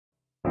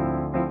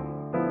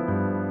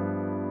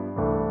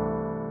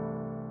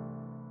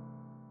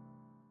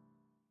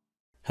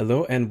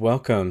Hello and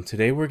welcome.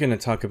 Today we're going to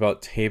talk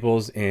about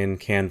tables in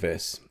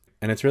Canvas.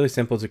 And it's really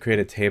simple to create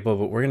a table,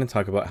 but we're going to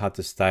talk about how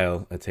to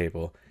style a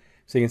table.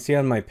 So you can see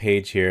on my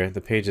page here, the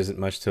page isn't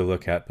much to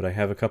look at, but I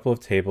have a couple of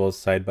tables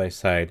side by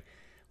side.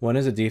 One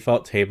is a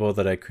default table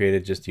that I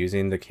created just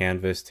using the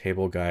Canvas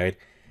table guide,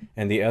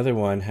 and the other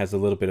one has a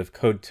little bit of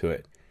code to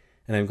it.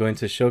 And I'm going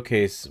to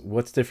showcase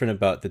what's different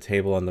about the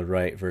table on the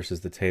right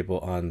versus the table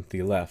on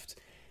the left.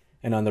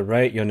 And on the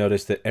right, you'll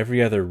notice that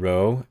every other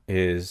row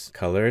is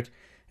colored.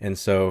 And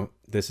so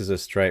this is a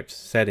striped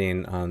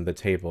setting on the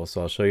table.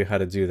 So I'll show you how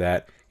to do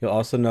that. You'll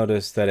also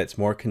notice that it's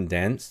more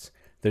condensed.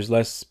 There's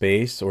less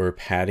space or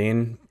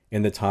padding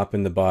in the top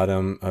and the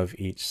bottom of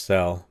each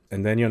cell.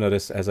 And then you'll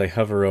notice as I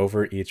hover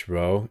over each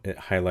row, it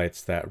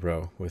highlights that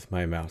row with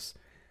my mouse.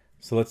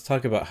 So let's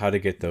talk about how to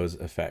get those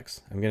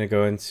effects. I'm going to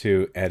go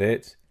into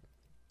Edit,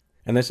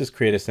 and let's just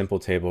create a simple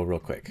table real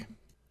quick.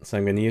 So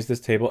I'm going to use this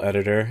table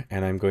editor,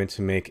 and I'm going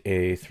to make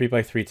a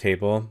 3x3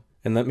 table.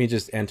 And let me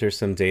just enter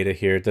some data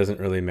here. It doesn't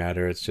really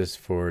matter. It's just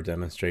for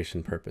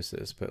demonstration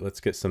purposes, but let's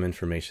get some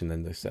information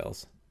in the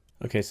cells.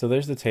 Okay, so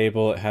there's the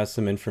table. It has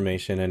some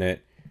information in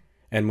it.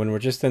 And when we're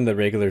just in the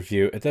regular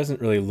view, it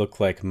doesn't really look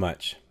like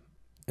much.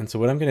 And so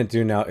what I'm going to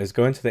do now is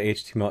go into the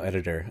HTML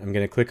editor. I'm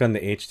going to click on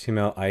the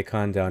HTML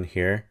icon down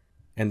here,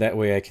 and that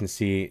way I can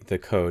see the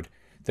code.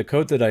 The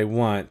code that I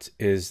want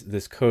is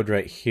this code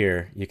right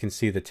here. You can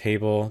see the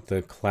table,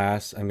 the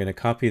class. I'm going to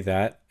copy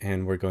that,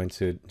 and we're going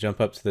to jump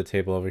up to the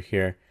table over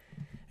here.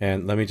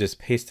 And let me just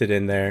paste it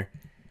in there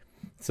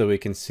so we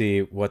can see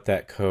what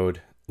that code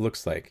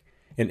looks like.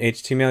 In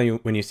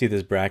HTML, when you see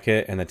this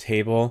bracket and a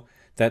table,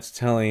 that's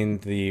telling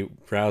the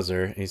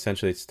browser,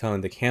 essentially it's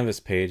telling the Canvas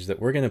page that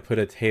we're going to put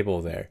a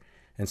table there.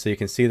 And so you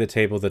can see the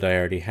table that I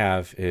already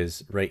have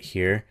is right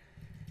here.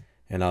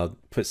 And I'll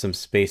put some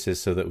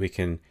spaces so that we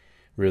can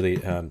really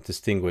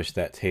distinguish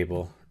that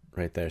table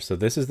right there. So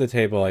this is the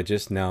table I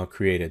just now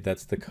created.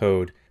 That's the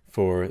code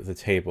for the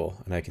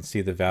table. And I can see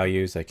the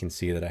values. I can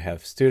see that I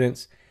have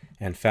students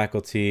and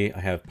faculty. I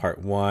have part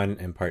 1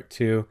 and part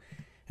 2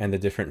 and the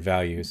different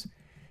values.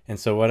 And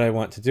so what I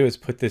want to do is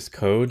put this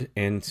code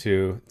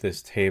into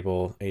this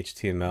table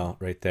HTML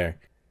right there.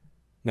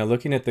 Now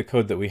looking at the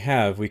code that we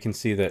have, we can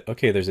see that,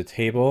 okay, there's a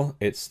table.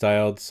 It's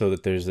styled so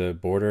that there's a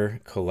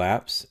border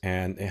collapse,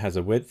 and it has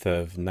a width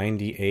of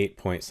 98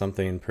 point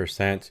something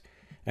percent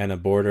and a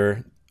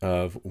border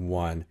of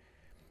 1.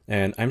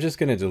 And I'm just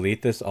going to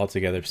delete this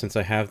altogether. Since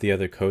I have the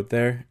other code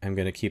there, I'm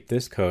going to keep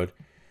this code.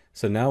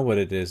 So now what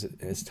it is,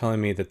 it's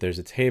telling me that there's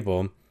a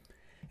table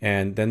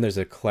and then there's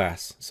a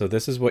class. So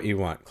this is what you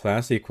want.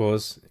 Class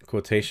equals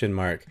quotation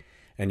mark,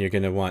 and you're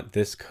going to want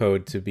this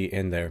code to be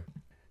in there.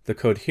 The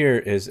code here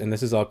is, and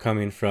this is all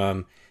coming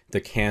from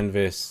the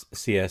Canvas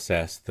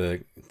CSS,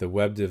 the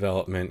web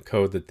development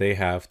code that they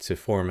have to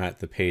format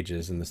the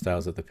pages and the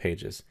styles of the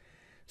pages.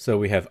 So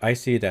we have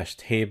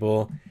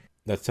IC-table.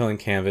 That's telling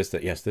Canvas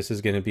that yes, this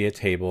is going to be a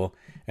table.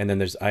 And then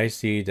there's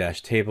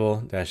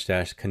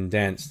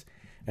IC-table-condensed.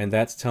 And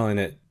that's telling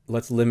it,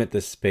 let's limit the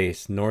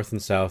space north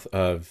and south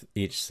of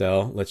each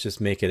cell. Let's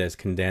just make it as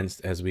condensed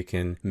as we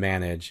can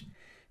manage.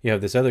 You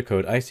have this other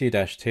code,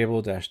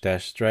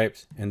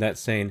 IC-table-striped, and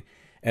that's saying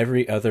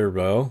every other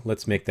row,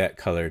 let's make that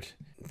colored.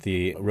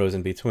 The rows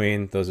in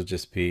between, those will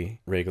just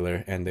be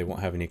regular and they won't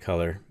have any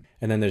color.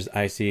 And then there's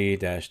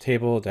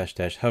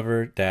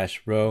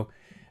IC-table-hover-row.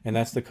 And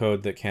that's the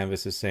code that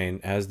Canvas is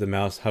saying as the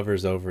mouse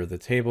hovers over the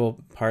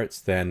table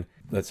parts, then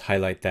let's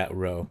highlight that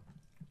row.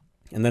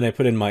 And then I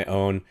put in my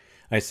own.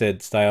 I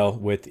said style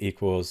width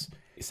equals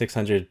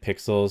 600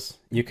 pixels.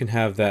 You can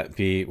have that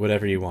be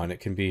whatever you want. It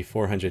can be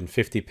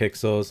 450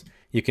 pixels.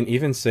 You can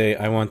even say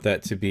I want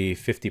that to be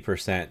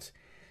 50%.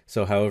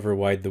 So however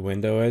wide the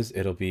window is,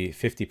 it'll be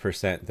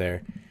 50%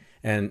 there.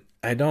 And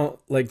I don't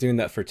like doing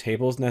that for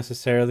tables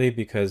necessarily,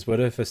 because what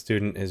if a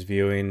student is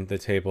viewing the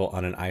table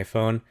on an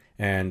iPhone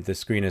and the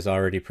screen is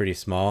already pretty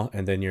small,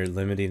 and then you're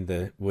limiting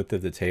the width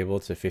of the table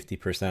to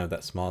 50% of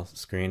that small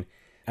screen?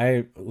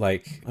 I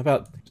like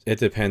it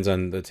depends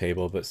on the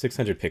table, but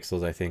 600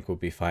 pixels I think will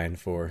be fine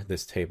for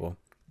this table.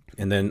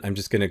 And then I'm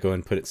just going to go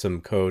and put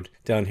some code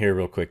down here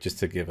real quick just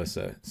to give us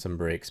some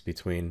breaks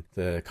between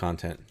the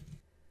content.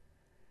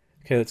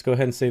 Okay, let's go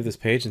ahead and save this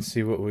page and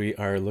see what we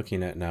are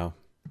looking at now.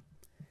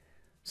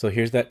 So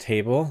here's that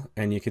table,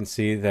 and you can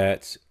see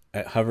that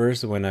it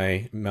hovers when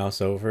I mouse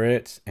over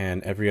it,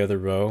 and every other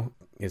row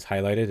is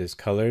highlighted, is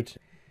colored.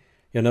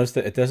 You'll notice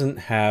that it doesn't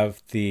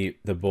have the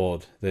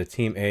bold, the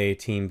Team A,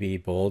 Team B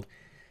bold,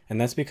 and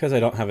that's because I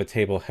don't have a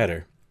table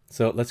header.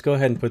 So let's go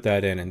ahead and put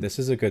that in, and this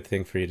is a good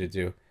thing for you to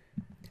do.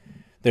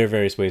 There are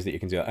various ways that you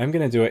can do it. I'm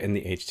going to do it in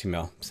the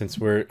HTML. Since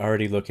we're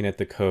already looking at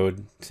the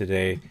code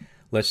today,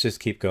 let's just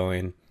keep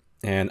going.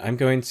 And I'm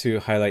going to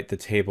highlight the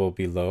table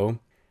below,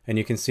 and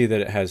you can see that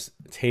it has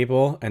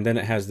table, and then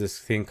it has this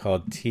thing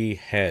called T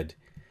head,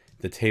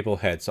 the table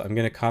head. So I'm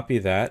going to copy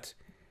that,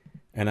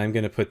 and I'm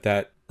going to put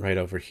that right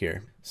over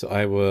here. So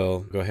I will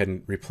go ahead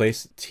and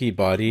replace T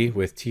body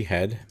with T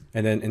head.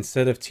 And then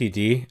instead of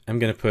TD, I'm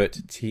going to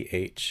put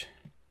TH.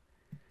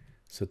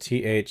 So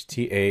TH,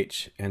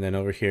 TH, and then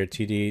over here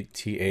TD,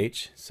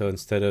 TH. So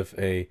instead of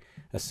a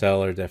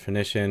cell or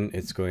definition,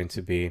 it's going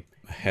to be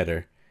a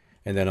header.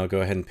 And then I'll go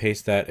ahead and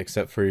paste that,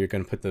 except for you're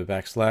going to put the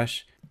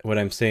backslash. What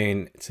I'm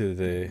saying to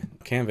the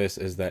canvas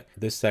is that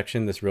this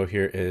section, this row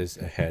here, is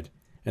a head.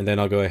 And then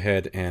I'll go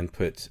ahead and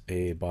put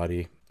a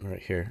body right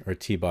here, or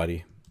T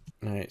body.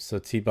 All right, so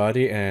T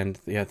body, and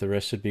yeah, the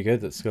rest should be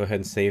good. Let's go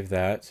ahead and save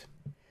that.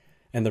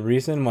 And the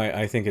reason why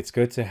I think it's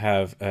good to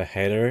have a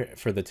header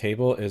for the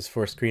table is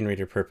for screen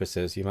reader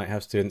purposes. You might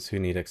have students who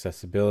need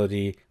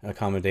accessibility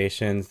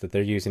accommodations, that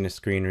they're using a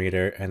screen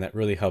reader, and that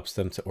really helps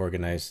them to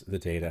organize the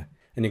data.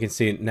 And you can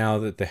see now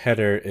that the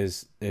header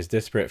is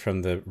disparate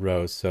from the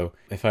rows. So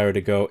if I were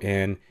to go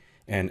in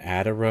and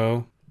add a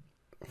row,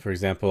 for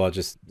example, I'll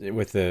just,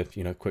 with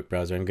the quick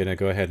browser, I'm going to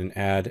go ahead and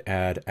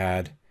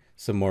add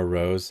some more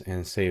rows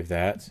and save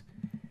that.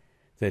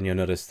 Then you'll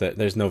notice that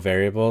there's no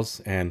variables,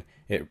 and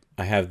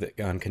I have it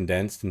on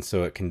condensed, and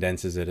so it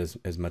condenses it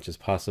as much as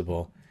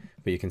possible.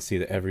 But you can see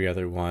that every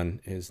other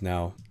one is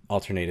now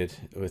alternated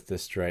with the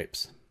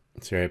stripes.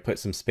 So here I put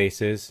some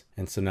spaces,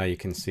 and so now you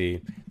can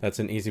see that's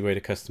an easy way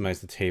to customize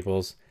the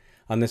tables.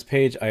 On this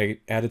page, I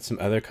added some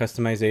other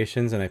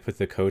customizations, and I put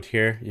the code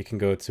here. You can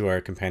go to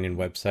our companion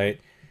website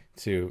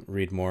to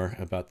read more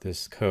about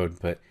this code,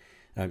 but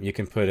you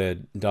can put a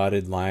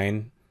dotted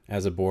line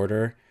as a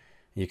border.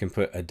 You can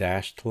put a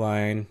dashed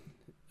line,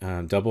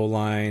 double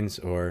lines,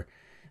 or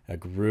a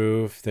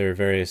groove. There are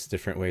various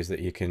different ways that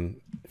you can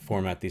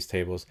format these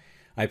tables.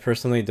 I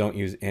personally don't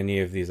use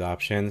any of these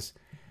options.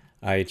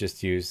 I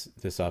just use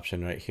this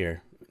option right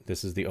here.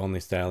 This is the only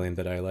styling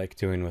that I like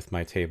doing with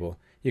my table.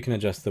 You can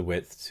adjust the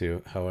width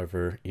to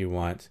however you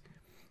want,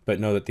 but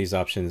know that these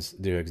options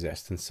do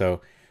exist. And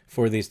so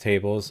for these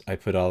tables, I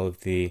put all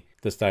of the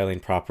styling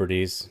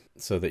properties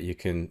so that you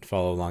can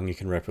follow along. You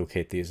can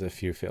replicate these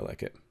if you feel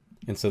like it.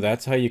 And so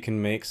that's how you can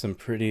make some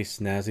pretty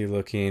snazzy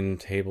looking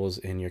tables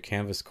in your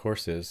Canvas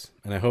courses.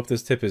 And I hope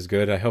this tip is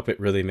good. I hope it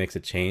really makes a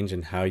change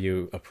in how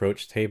you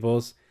approach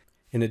tables.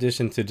 In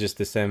addition to just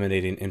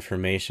disseminating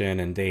information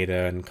and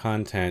data and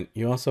content,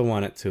 you also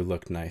want it to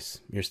look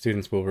nice. Your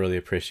students will really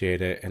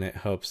appreciate it, and it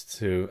helps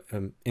to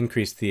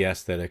increase the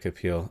aesthetic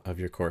appeal of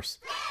your course.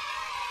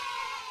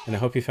 And I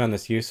hope you found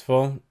this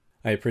useful.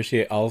 I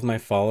appreciate all of my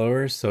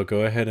followers, so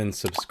go ahead and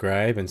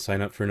subscribe and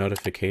sign up for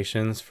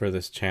notifications for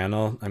this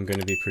channel. I'm going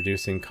to be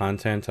producing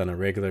content on a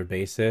regular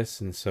basis,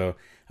 and so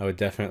I would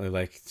definitely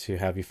like to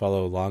have you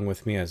follow along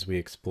with me as we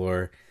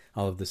explore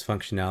all of this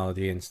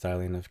functionality and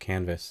styling of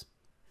Canvas.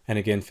 And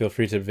again, feel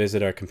free to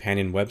visit our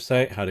companion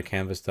website,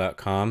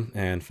 howtocanvas.com,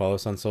 and follow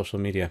us on social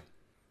media.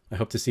 I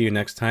hope to see you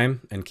next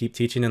time, and keep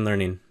teaching and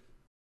learning.